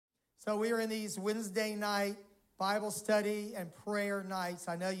So we are in these Wednesday night Bible study and prayer nights.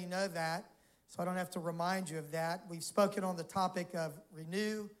 I know you know that, so I don't have to remind you of that. We've spoken on the topic of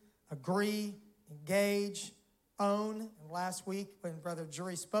renew, agree, engage, own. And last week when Brother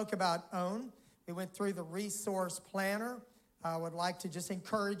Jury spoke about own, we went through the resource planner. I would like to just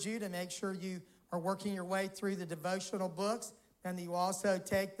encourage you to make sure you are working your way through the devotional books, and that you also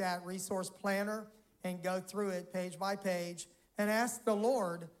take that resource planner and go through it page by page and ask the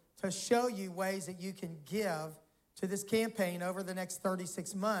Lord to show you ways that you can give to this campaign over the next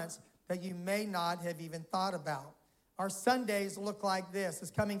 36 months that you may not have even thought about. Our Sundays look like this.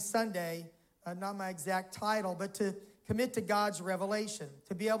 This coming Sunday, not my exact title, but to commit to God's revelation,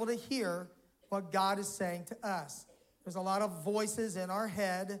 to be able to hear what God is saying to us. There's a lot of voices in our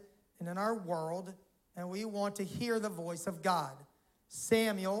head and in our world, and we want to hear the voice of God.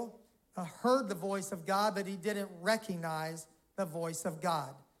 Samuel heard the voice of God, but he didn't recognize the voice of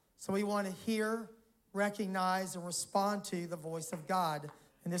God. So we want to hear, recognize, and respond to the voice of God.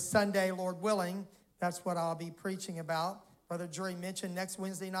 And this Sunday, Lord willing, that's what I'll be preaching about. Brother Jury mentioned next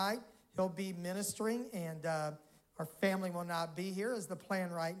Wednesday night, he'll be ministering, and our family will not be here is the plan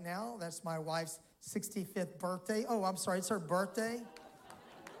right now. That's my wife's 65th birthday. Oh, I'm sorry, it's her birthday.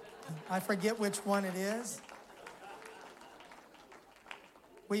 I forget which one it is.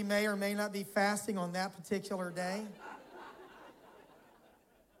 We may or may not be fasting on that particular day.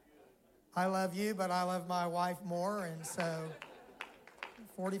 I love you, but I love my wife more, and so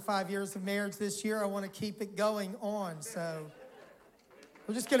 45 years of marriage this year, I want to keep it going on, so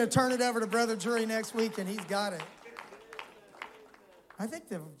we're just going to turn it over to Brother Jury next week, and he's got it. I think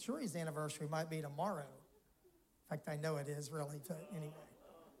the Jury's anniversary might be tomorrow. In fact, I know it is, really, but anyway.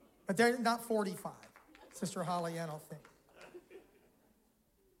 But they're not 45, Sister Holly, I don't think.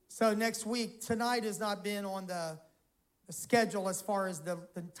 So next week, tonight has not been on the schedule as far as the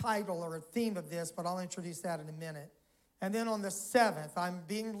title or a theme of this, but I'll introduce that in a minute. And then on the 7th, I'm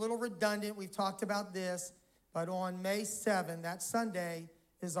being a little redundant. We've talked about this, but on May 7th, that Sunday,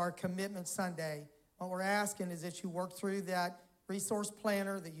 is our Commitment Sunday. What we're asking is that you work through that resource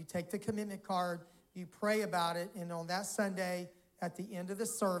planner, that you take the commitment card, you pray about it, and on that Sunday, at the end of the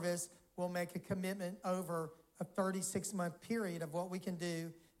service, we'll make a commitment over a 36-month period of what we can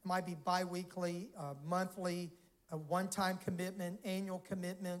do. It might be bi-weekly, monthly, a one-time commitment, annual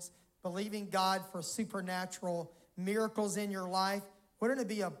commitments, believing God for supernatural miracles in your life. Wouldn't it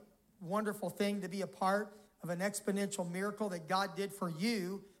be a wonderful thing to be a part of an exponential miracle that God did for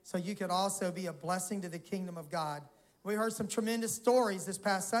you so you could also be a blessing to the kingdom of God? We heard some tremendous stories this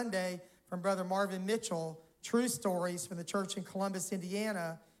past Sunday from Brother Marvin Mitchell, true stories from the church in Columbus,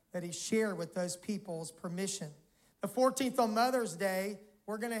 Indiana, that he shared with those people's permission. The 14th on Mother's Day,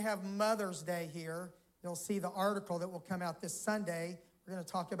 we're going to have Mother's Day here. You'll see the article that will come out this Sunday. We're going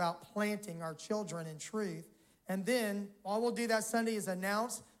to talk about planting our children in truth. And then all we'll do that Sunday is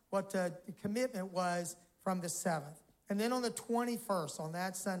announce what the commitment was from the 7th. And then on the 21st, on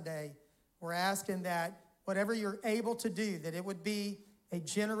that Sunday, we're asking that whatever you're able to do, that it would be a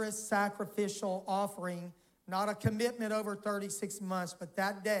generous sacrificial offering, not a commitment over 36 months, but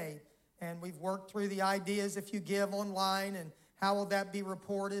that day. And we've worked through the ideas if you give online and how will that be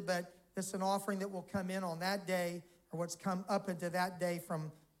reported, but it's an offering that will come in on that day, or what's come up into that day from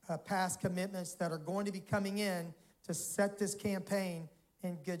past commitments that are going to be coming in to set this campaign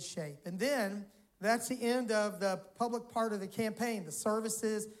in good shape. And then that's the end of the public part of the campaign, the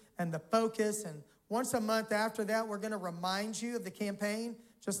services and the focus. And once a month after that, we're going to remind you of the campaign,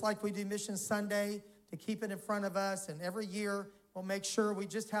 just like we do Mission Sunday, to keep it in front of us. And every year, we'll make sure we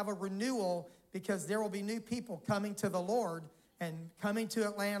just have a renewal, because there will be new people coming to the Lord and coming to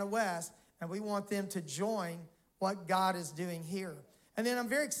Atlanta West, and we want them to join what God is doing here. And then I'm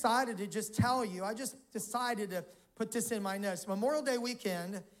very excited to just tell you, I just decided to put this in my notes. Memorial Day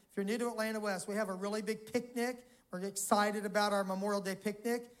weekend, if you're new to Atlanta West, we have a really big picnic. We're excited about our Memorial Day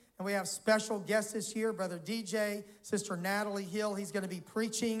picnic, and we have special guests this year, Brother DJ, Sister Natalie Hill. He's going to be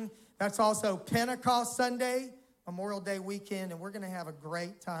preaching. That's also Pentecost Sunday, Memorial Day weekend, and we're going to have a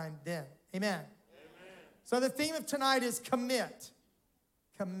great time then. Amen. So the theme of tonight is commit.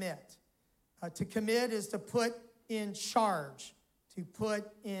 Commit. To commit is to put in charge, to put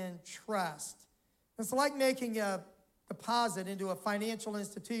in trust. It's like making a deposit into a financial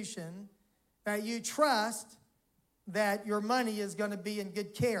institution that you trust that your money is going to be in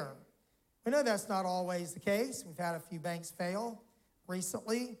good care. We know that's not always the case. We've had a few banks fail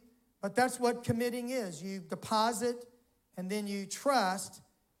recently, but that's what committing is. You deposit and then you trust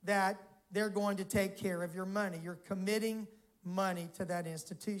that they're going to take care of your money. You're committing money to that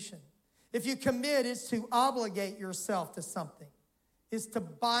institution. If you commit, it's to obligate yourself to something. is to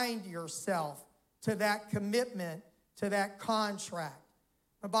bind yourself to that commitment, to that contract.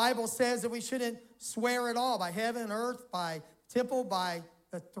 The Bible says that we shouldn't swear at all by heaven, earth, by temple, by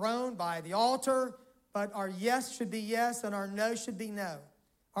the throne, by the altar, but our yes should be yes and our no should be no.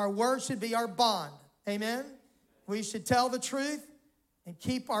 Our word should be our bond. Amen? We should tell the truth and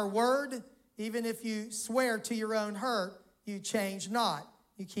keep our word. Even if you swear to your own hurt, you change not.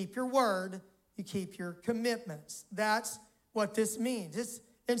 You keep your word, you keep your commitments. That's what this means. It's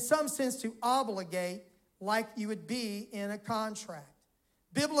in some sense to obligate like you would be in a contract.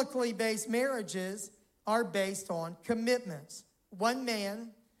 Biblically based marriages are based on commitments. One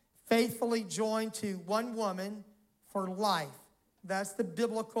man faithfully joined to one woman for life. That's the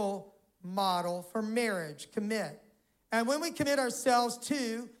biblical model for marriage. Commit. And when we commit ourselves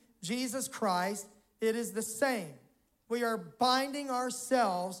to Jesus Christ, it is the same. We are binding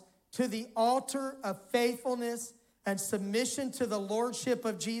ourselves to the altar of faithfulness and submission to the lordship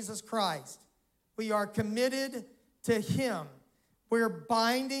of Jesus Christ. We are committed to him. We're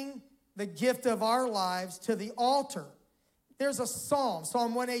binding the gift of our lives to the altar. There's a psalm,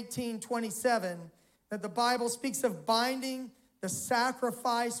 Psalm 118:27, that the Bible speaks of binding the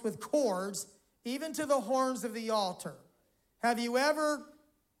sacrifice with cords, even to the horns of the altar. Have you ever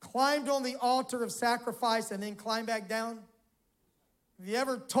climbed on the altar of sacrifice and then climbed back down? Have you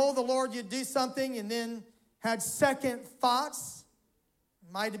ever told the Lord you'd do something and then had second thoughts?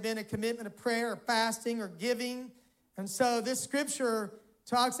 It might have been a commitment of prayer or fasting or giving. And so this scripture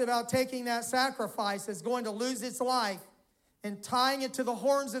talks about taking that sacrifice that's going to lose its life and tying it to the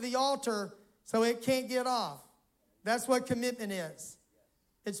horns of the altar so it can't get off. That's what commitment is.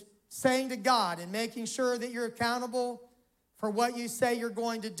 It's saying to God and making sure that you're accountable for what you say you're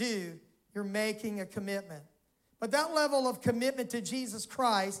going to do. You're making a commitment. But that level of commitment to Jesus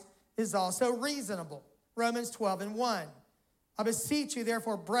Christ is also reasonable. Romans 12:1. I beseech you,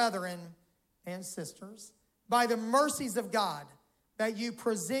 therefore, brethren and sisters, by the mercies of God, that you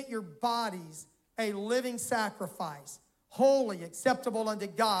present your bodies a living sacrifice, holy, acceptable unto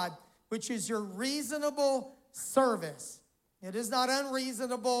God, which is your reasonable service. It is not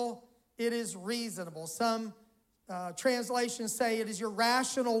unreasonable, it is reasonable. Some translations say it is your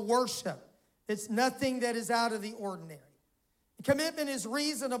rational worship. It's nothing that is out of the ordinary. Commitment is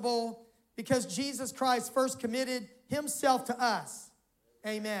reasonable because Jesus Christ first committed himself to us.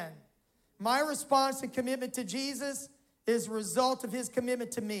 Amen. My response and commitment to Jesus is a result of his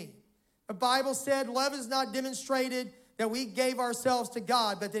commitment to me. The Bible said love is not demonstrated that we gave ourselves to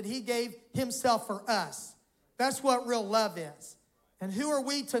God, but that he gave himself for us. That's what real love is. And who are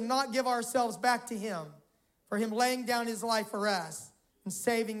we to not give ourselves back to him, for him laying down his life for us and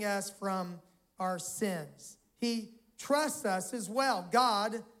saving us from our sins? He trusts us as well.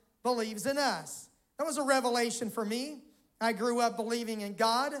 God believes in us. That was a revelation for me. I grew up believing in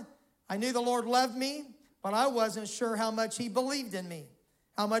God. I knew the Lord loved me, but I wasn't sure how much he believed in me,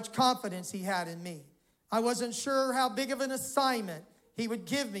 how much confidence he had in me. I wasn't sure how big of an assignment he would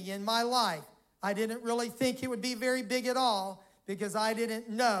give me in my life. I didn't really think it would be very big at all because I didn't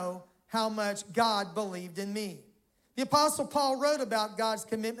know how much God believed in me. The Apostle Paul wrote about God's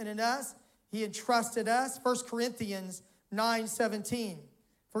commitment in us. He entrusted us, 1 Corinthians 9:17.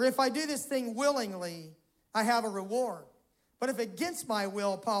 For if I do this thing willingly, I have a reward. But if against my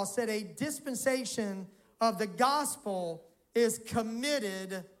will, Paul said, a dispensation of the gospel is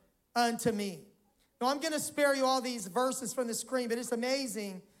committed unto me. Now, I'm going to spare you all these verses from the screen, but it's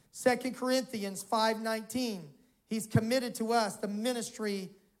amazing. 2 Corinthians 5:19. He's committed to us the ministry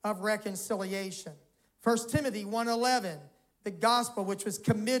of reconciliation. 1 Timothy 1:11. The gospel which was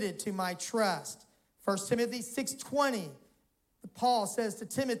committed to my trust. 1 Timothy 6:20. Paul says to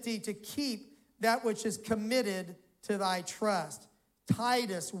Timothy to keep that which is committed to thy trust.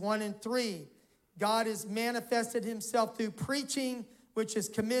 Titus 1:3. God has manifested himself through preaching, which is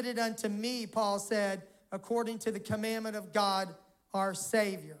committed unto me, Paul said, according to the commandment of God, our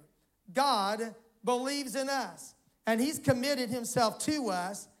Savior. God believes in us, and he's committed himself to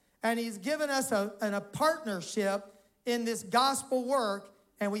us, and he's given us a partnership in this gospel work,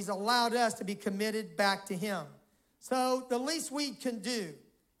 and he's allowed us to be committed back to him. So the least we can do,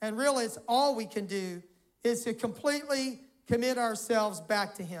 and really it's all we can do, is to completely commit ourselves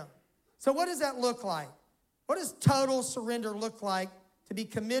back to him. So what does that look like? What does total surrender look like to be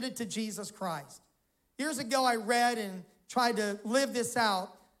committed to Jesus Christ? Years ago, I read and tried to live this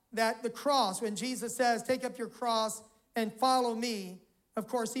out, that the cross, when Jesus says, take up your cross and follow me, of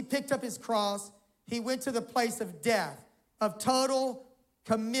course, he picked up his cross. He went to the place of death, of total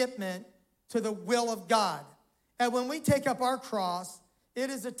commitment to the will of God. And when we take up our cross, it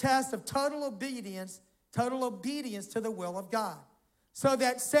is a test of total obedience to the will of God. So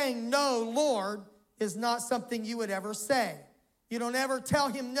that saying, no, Lord, is not something you would ever say. You don't ever tell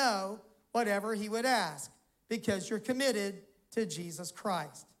him no, whatever he would ask, because you're committed to Jesus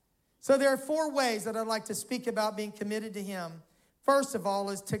Christ. So there are 4 ways that I'd like to speak about being committed to him. First of all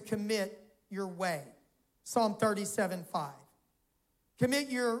is to commit your way. Psalm 37:5. Commit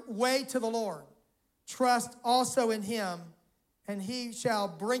your way to the Lord. Trust also in him, and he shall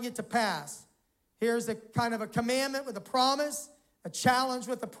bring it to pass. Here's a kind of a commandment with a promise, a challenge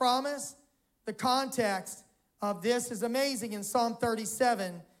with a promise. The context of this is amazing. In Psalm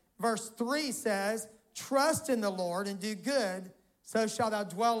 37, verse 3 says, trust in the Lord and do good, so shalt thou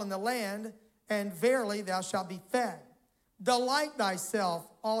dwell in the land, and verily thou shalt be fed. Delight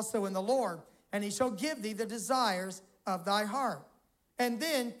thyself also in the Lord, and he shall give thee the desires of thy heart. And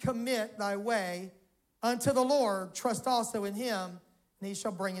then commit thy way unto the Lord. Trust also in him, and he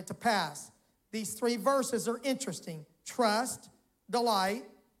shall bring it to pass. These 3 verses are interesting. Trust, delight,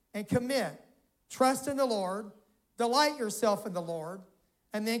 and commit. Trust in the Lord, delight yourself in the Lord,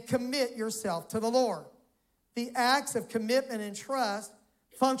 and then commit yourself to the Lord. The acts of commitment and trust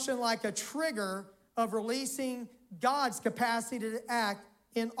function like a trigger of releasing God's capacity to act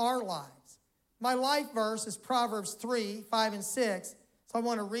in our lives. My life verse is Proverbs 3, 5, and 6. So I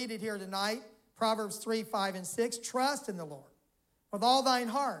want to read it here tonight. Proverbs 3, 5, and 6. Trust in the Lord with all thine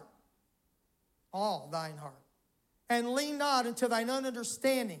heart, and lean not unto thine own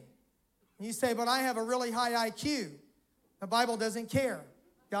understanding. And you say, but I have a really high IQ. The Bible doesn't care.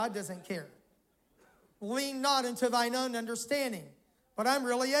 God doesn't care. Lean not unto thine own understanding. But I'm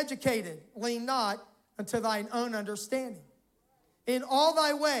really educated. Lean not unto thine own understanding. In all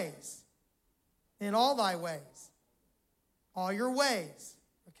thy ways, all your ways,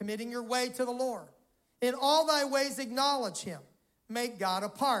 committing your way to the Lord. In all thy ways acknowledge him. Make God a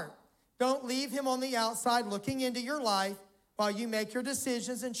part. Don't leave him on the outside looking into your life while you make your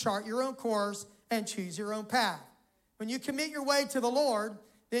decisions and chart your own course and choose your own path. When you commit your way to the Lord,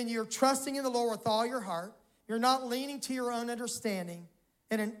 then you're trusting in the Lord with all your heart. You're not leaning to your own understanding.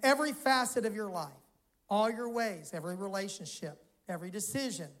 And in every facet of your life, all your ways, every relationship, every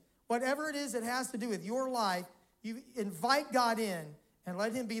decision, whatever it is that has to do with your life, you invite God in and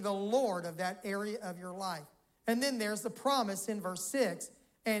let him be the Lord of that area of your life. And then there's the promise in verse 6,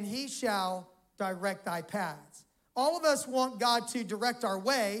 and he shall direct thy paths. All of us want God to direct our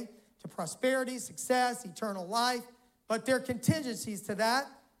way to prosperity, success, eternal life, but there are contingencies to that,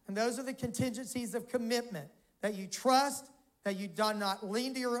 and those are the contingencies of commitment, that you trust, that you do not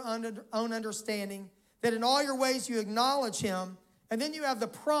lean to your own understanding, that in all your ways you acknowledge him, and then you have the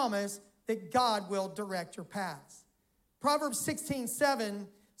promise that God will direct your paths. Proverbs 16:7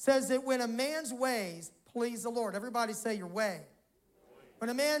 says that when a man's ways please the Lord, everybody say your way. When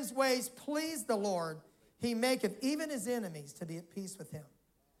a man's ways please the Lord, he maketh even his enemies to be at peace with him.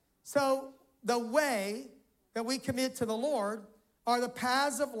 So the way that we commit to the Lord are the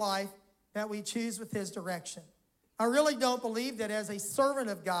paths of life that we choose with his direction. I really don't believe that as a servant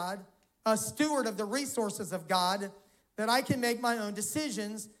of God, a steward of the resources of God, that I can make my own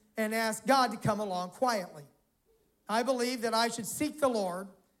decisions and ask God to come along quietly. I believe that I should seek the Lord,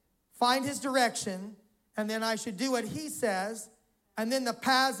 find his direction, and then I should do what he says, and then the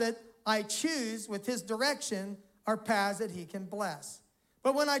paths that I choose with his direction are paths that he can bless.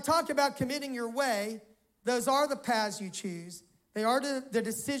 But when I talk about committing your way, those are the paths you choose. They are the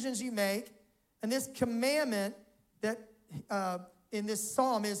decisions you make. And this commandment that in this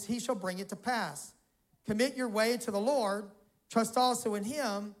psalm is, he shall bring it to pass. Commit your way to the Lord. Trust also in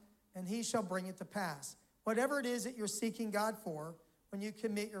him, and he shall bring it to pass. Whatever it is that you're seeking God for, when you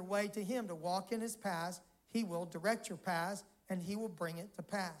commit your way to him to walk in his paths, he will direct your paths, and he will bring it to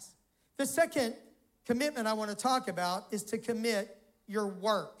pass. The second commitment I want to talk about is to commit your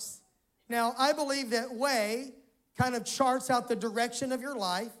works. Now, I believe that way kind of charts out the direction of your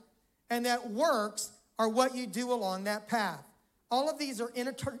life, and that works are what you do along that path. All of these are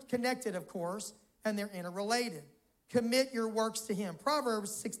interconnected, of course, and they're interrelated. Commit your works to him.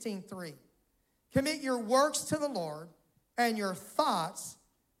 Proverbs 16:3. Commit your works to the Lord, and your thoughts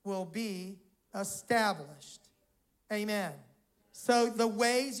will be established. Amen. So the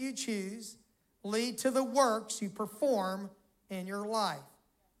ways you choose lead to the works you perform in your life.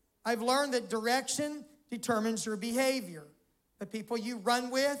 I've learned that direction determines your behavior. The people you run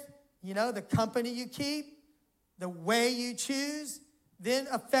with, the company you keep, the way you choose, then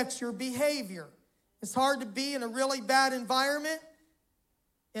affects your behavior. It's hard to be in a really bad environment,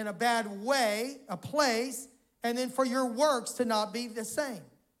 in a bad way, a place, and then for your works to not be the same.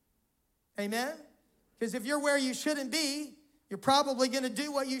 Amen? Because if you're where you shouldn't be, you're probably going to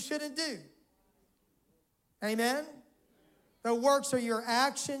do what you shouldn't do. Amen? The works are your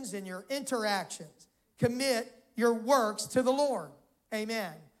actions and your interactions. Commit your works to the Lord.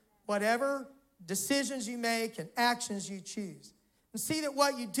 Amen. Whatever decisions you make and actions you choose. And see that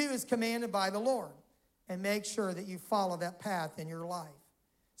what you do is commanded by the Lord. And make sure that you follow that path in your life.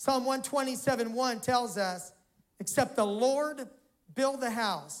 Psalm 127:1 tells us, except the Lord build the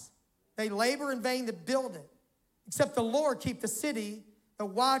house, they labor in vain to build it. Except the Lord keep the city, the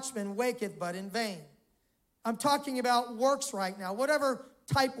watchman waketh but in vain. I'm talking about works right now. Whatever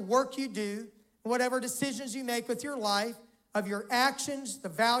type of work you do, whatever decisions you make with your life, of your actions, the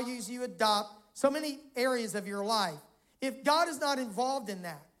values you adopt, so many areas of your life. If God is not involved in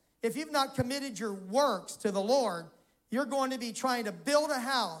that, if you've not committed your works to the Lord, you're going to be trying to build a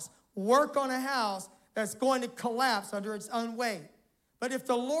house, work on a house that's going to collapse under its own weight. But if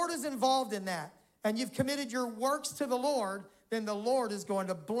the Lord is involved in that, and you've committed your works to the Lord, then the Lord is going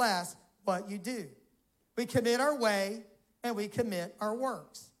to bless what you do. We commit our way, and we commit our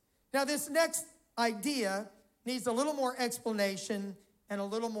works. Now, this next idea needs a little more explanation and a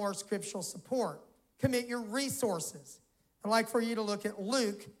little more scriptural support. Commit your resources. I'd like for you to look at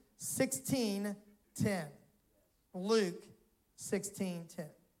Luke 16:10. Luke 16:10.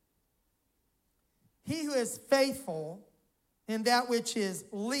 He who is faithful in that which is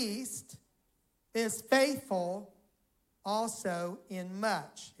least is faithful also in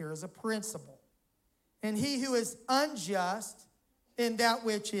much. Here is a principle. And he who is unjust in that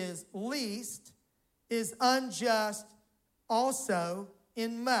which is least is unjust also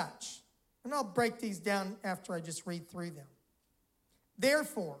in much. And I'll break these down after I just read through them.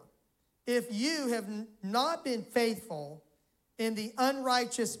 Therefore, if you have not been faithful in the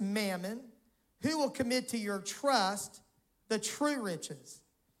unrighteous mammon, who will commit to your trust the true riches?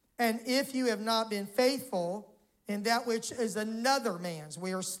 And if you have not been faithful in that which is another man's,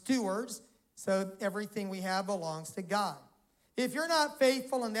 we are stewards, so everything we have belongs to God. If you're not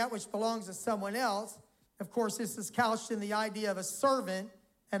faithful in that which belongs to someone else, of course, this is couched in the idea of a servant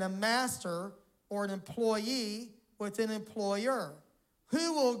and a master or an employee with an employer.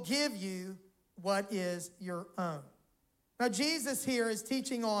 Who will give you what is your own? Now, Jesus here is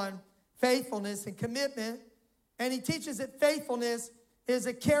teaching on faithfulness and commitment, and he teaches that faithfulness is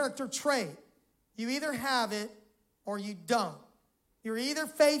a character trait. You either have it or you don't. You're either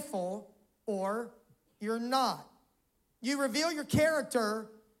faithful or you're not. You reveal your character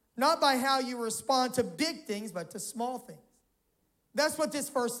not by how you respond to big things, but to small things. That's what this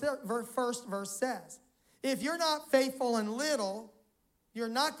first verse says. If you're not faithful in little, you're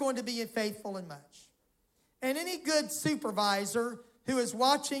not going to be faithful in much. And any good supervisor who is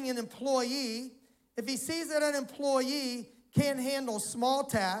watching an employee, if he sees that an employee can't handle small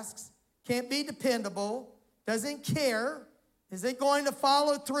tasks, can't be dependable, doesn't care, isn't going to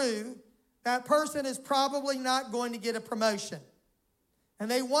follow through, that person is probably not going to get a promotion. And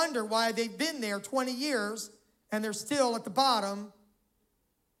they wonder why they've been there 20 years and they're still at the bottom,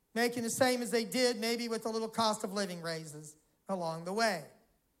 making the same as they did, maybe with a little cost of living raises along the way.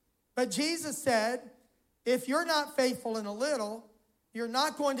 But Jesus said, if you're not faithful in a little, you're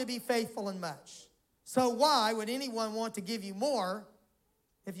not going to be faithful in much. So why would anyone want to give you more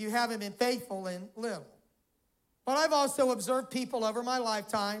if you haven't been faithful in little? But I've also observed people over my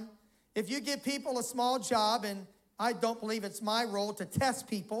lifetime, if you give people a small job, and I don't believe it's my role to test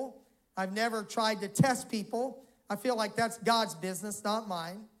people. I've never tried to test people. I feel like that's God's business, not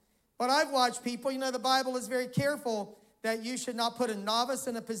mine. But I've watched people, the Bible is very careful that you should not put a novice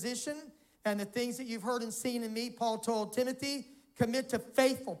in a position. And the things that you've heard and seen in me, Paul told Timothy, commit to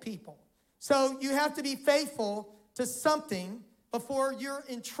faithful people. So you have to be faithful to something before you're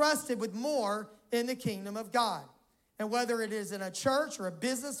entrusted with more in the kingdom of God. And whether it is in a church or a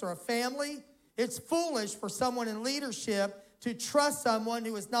business or a family, it's foolish for someone in leadership to trust someone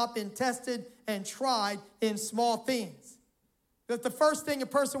who has not been tested and tried in small things. If the first thing a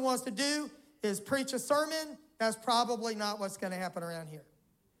person wants to do is preach a sermon, that's probably not what's going to happen around here.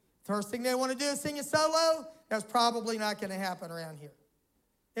 First thing they want to do is sing a solo, that's probably not going to happen around here.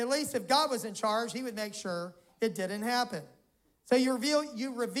 At least if God was in charge, he would make sure it didn't happen. So you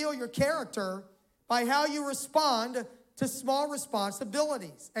reveal your character by how you respond to small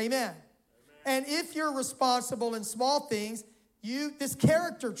responsibilities. Amen. And if you're responsible in small things, this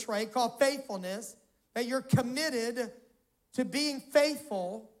character trait called faithfulness, that you're committed to being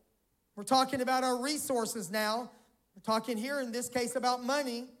faithful. We're talking about our resources now. We're talking here in this case about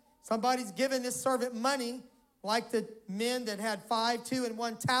money. Somebody's given this servant money, like the men that had 5, 2, and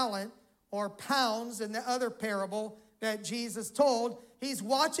 1 talent, or pounds in the other parable that Jesus told. He's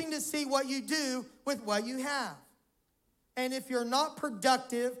watching to see what you do with what you have. And if you're not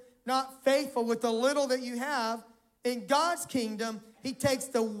productive, not faithful with the little that you have, In God's kingdom, he takes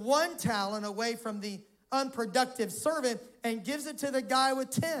the 1 talent away from the unproductive servant and gives it to the guy with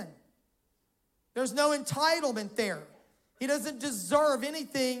 10. There's no entitlement there. He doesn't deserve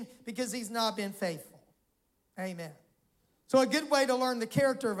anything because he's not been faithful. Amen. So a good way to learn the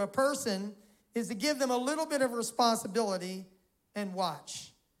character of a person is to give them a little bit of responsibility and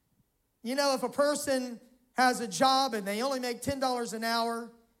watch. You know, if a person has a job and they only make $10 an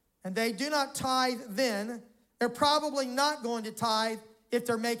hour and they do not tithe then, they're probably not going to tithe if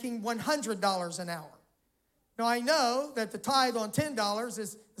they're making $100 an hour. Now, I know that the tithe on $10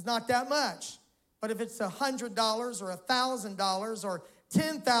 is not that much. But if it's $100 or $1,000 or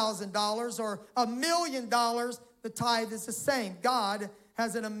 $10,000 or $1 million, the tithe is the same. God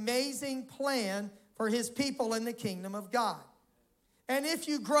has an amazing plan for his people in the kingdom of God. And if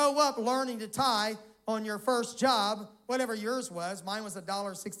you grow up learning to tithe on your first job, whatever yours was, mine was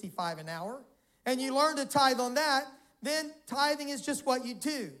 $1.65 an hour, and you learn to tithe on that, then tithing is just what you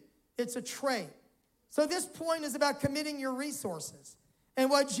do. It's a trade. So this point is about committing your resources. And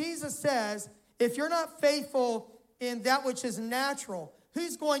what Jesus says, if you're not faithful in that which is natural,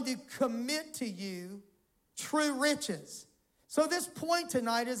 who's going to commit to you true riches? So this point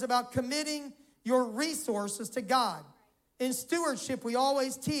tonight is about committing your resources to God. In stewardship, we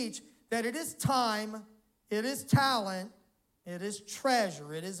always teach that it is time, it is talent, it is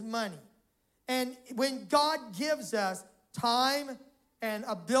treasure, it is money. And when God gives us time and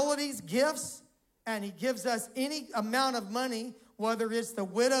abilities, gifts, and he gives us any amount of money, whether it's the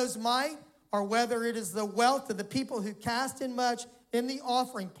widow's mite or whether it is the wealth of the people who cast in much in the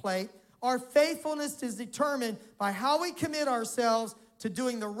offering plate, our faithfulness is determined by how we commit ourselves to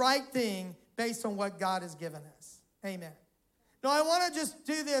doing the right thing based on what God has given us. Amen. Now, I want to just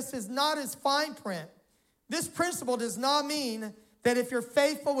do this as not as fine print. This principle does not mean that if you're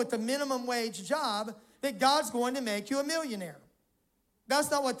faithful with the minimum wage job, that God's going to make you a millionaire. That's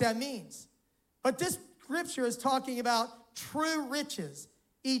not what that means. But this scripture is talking about true riches,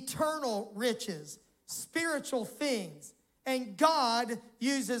 eternal riches, spiritual things. And God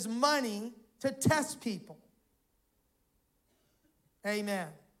uses money to test people. Amen.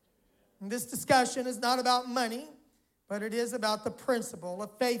 And this discussion is not about money, but it is about the principle of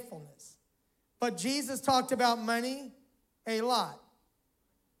faithfulness. But Jesus talked about money a lot.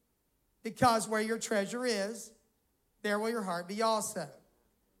 Because where your treasure is, there will your heart be also.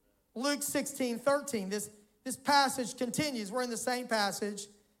 Luke 16:13, this passage continues. We're in the same passage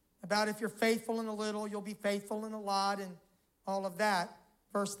about if you're faithful in a little, you'll be faithful in a lot, and all of that.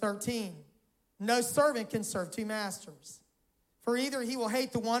 Verse 13, no servant can serve two masters. For either he will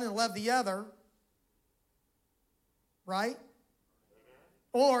hate the one and love the other, right?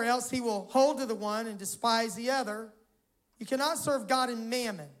 Or else he will hold to the one and despise the other. You cannot serve God and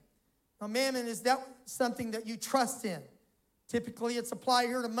mammon. Now, mammon is that something that you trust in. Typically, it's applied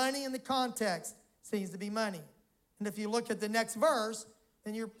here to money in the context. Seems to be money. And if you look at the next verse,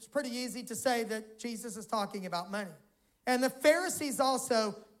 then it's pretty easy to say that Jesus is talking about money. And the Pharisees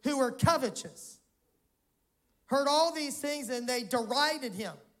also, who were covetous, heard all these things and they derided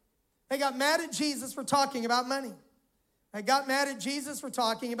him. They got mad at Jesus for talking about money. They got mad at Jesus for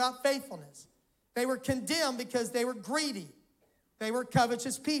talking about faithfulness. They were condemned because they were greedy. They were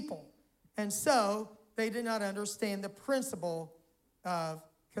covetous people. And so they did not understand the principle of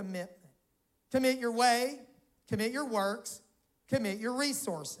commitment. Commit your way, commit your works, commit your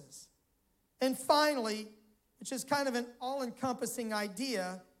resources. And finally, which is kind of an all-encompassing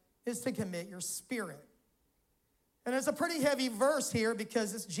idea, is to commit your spirit. And it's a pretty heavy verse here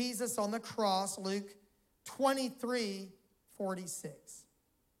because it's Jesus on the cross, Luke 23:46.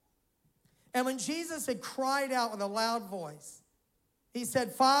 And when Jesus had cried out with a loud voice, he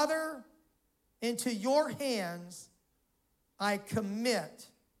said, Father, into your hands I commit.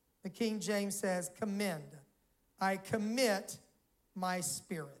 The King James says, commend. I commit my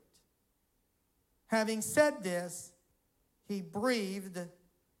spirit. Having said this, he breathed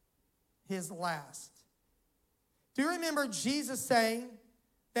his last. Do you remember Jesus saying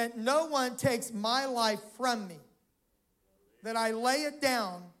that no one takes my life from me, that I lay it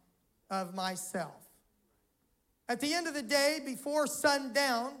down of myself? At the end of the day, before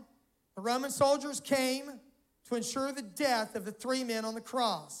sundown, the Roman soldiers came to ensure the death of the 3 men on the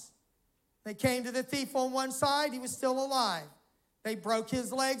cross. They came to the thief on one side, he was still alive. They broke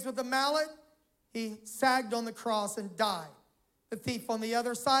his legs with a mallet, he sagged on the cross and died. The thief on the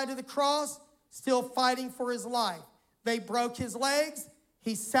other side of the cross, still fighting for his life. They broke his legs,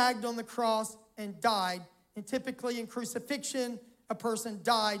 he sagged on the cross and died. And typically in crucifixion, a person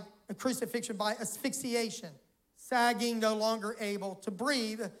died, a crucifixion by asphyxiation, sagging, no longer able to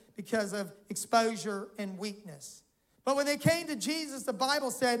breathe because of exposure and weakness. But when they came to Jesus, the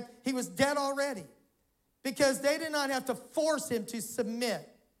Bible said he was dead already because they did not have to force him to submit.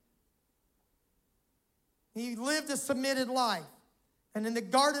 He lived a submitted life. And in the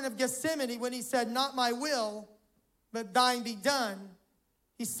Garden of Gethsemane, when he said, not my will, but thine be done,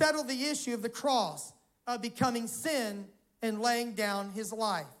 he settled the issue of the cross, of becoming sin and laying down his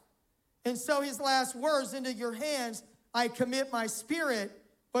life. And so his last words, into your hands I commit my spirit,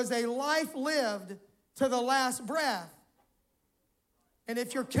 was a life lived to the last breath. And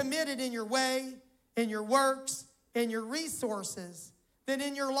if you're committed in your way, in your works, in your resources, then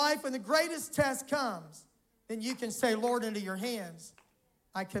in your life, when the greatest test comes, then you can say, Lord, into your hands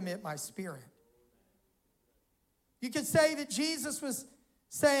I commit my spirit. You could say that Jesus was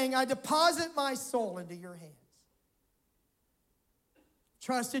saying, I deposit my soul into your hands.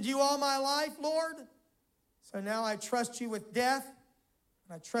 Trusted you all my life, Lord. So now I trust you with death.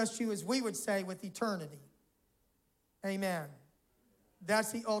 And I trust you, as we would say, with eternity. Amen.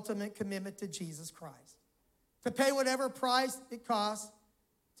 That's the ultimate commitment to Jesus Christ. To pay whatever price it costs,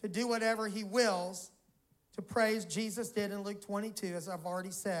 to do whatever he wills, to praise Jesus did in Luke 22, as I've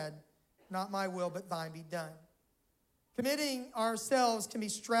already said, not my will, but thine be done. Committing ourselves can be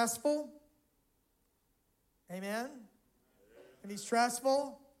stressful. Amen. It can be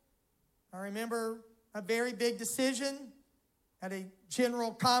stressful. I remember a very big decision at a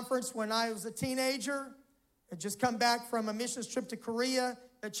general conference when I was a teenager. I'd just come back from a missions trip to Korea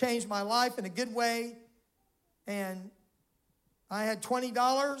that changed my life in a good way. And I had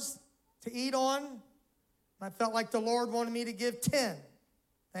 $20 to eat on. I felt like the Lord wanted me to give 10.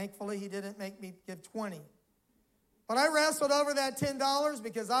 Thankfully, he didn't make me give 20. But I wrestled over that $10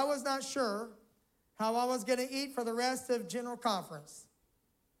 because I was not sure how I was going to eat for the rest of General Conference.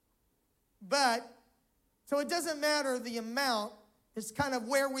 But, so it doesn't matter the amount, it's kind of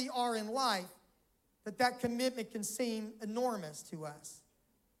where we are in life that commitment can seem enormous to us.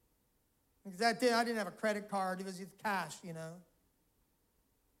 Because I didn't have a credit card, it was just cash, you know.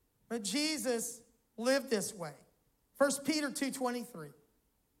 But Jesus lived this way. 1 Peter 2:23.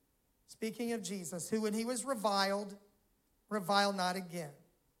 Speaking of Jesus, who when he was reviled not again.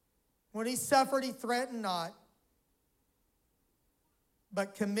 When he suffered, he threatened not,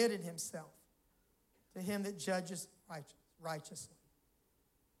 but committed himself to him that judges righteously.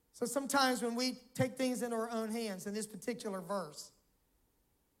 So sometimes when we take things into our own hands, in this particular verse,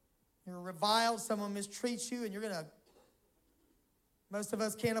 you're reviled, someone mistreats you, and most of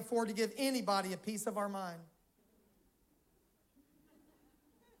us can't afford to give anybody a piece of our mind.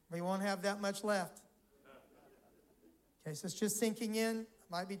 We won't have that much left. Okay, so it's just sinking in.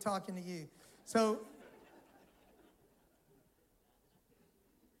 I might be talking to you. So,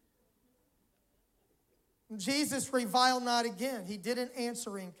 Jesus reviled not again. He didn't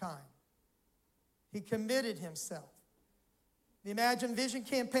answer in kind. He committed himself. The Imagine Vision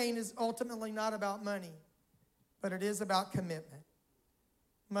campaign is ultimately not about money, but it is about commitment.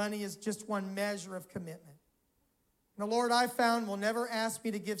 Money is just one measure of commitment. The Lord, I found, will never ask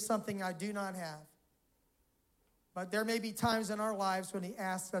me to give something I do not have. But there may be times in our lives when he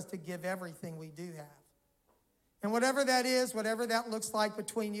asks us to give everything we do have. And whatever that is, whatever that looks like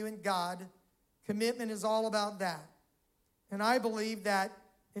between you and God, commitment is all about that. And I believe that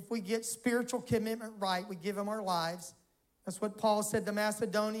if we get spiritual commitment right, we give him our lives. That's what Paul said the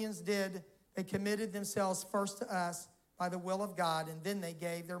Macedonians did. They committed themselves first to us by the will of God, and then they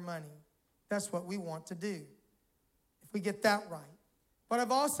gave their money. That's what we want to do, if we get that right. But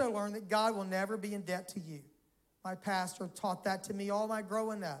I've also learned that God will never be in debt to you. My pastor taught that to me all my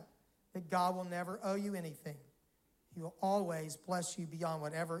growing up, that God will never owe you anything. He will always bless you beyond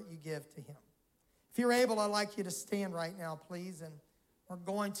whatever you give to him. If you're able, I'd like you to stand right now, please, and we're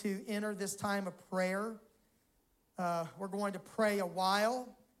going to enter this time of prayer. We're going to pray a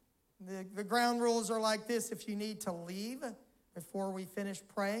while. The ground rules are like this. If you need to leave before we finish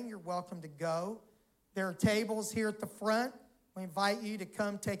praying, you're welcome to go. There are tables here at the front. We invite you to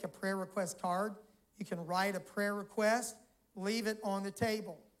come take a prayer request card. You can write a prayer request, leave it on the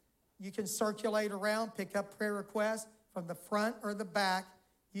table. You can circulate around, pick up prayer requests from the front or the back.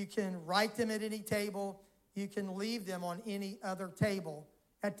 You can write them at any table. You can leave them on any other table.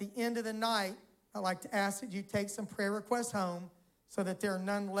 At the end of the night, I'd like to ask that you take some prayer requests home so that there are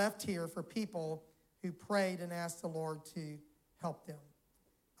none left here for people who prayed and asked the Lord to help them.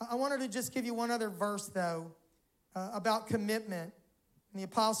 I wanted to just give you one other verse, though, about commitment. And the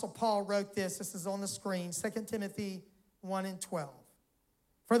Apostle Paul wrote this. This is on the screen, 2 Timothy 1:12.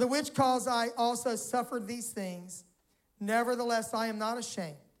 For the which cause I also suffered these things. Nevertheless, I am not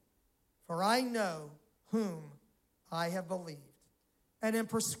ashamed, for I know whom I have believed, and am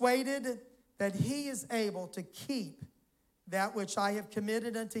persuaded that he is able to keep that which I have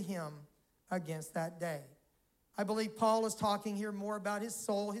committed unto him against that day. I believe Paul is talking here more about his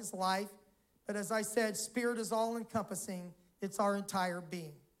soul, his life. But as I said, spirit is all-encompassing. It's our entire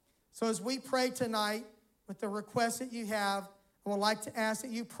being. So as we pray tonight with the request that you have, I would like to ask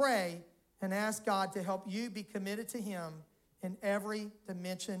that you pray and ask God to help you be committed to him in every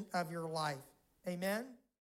dimension of your life. Amen.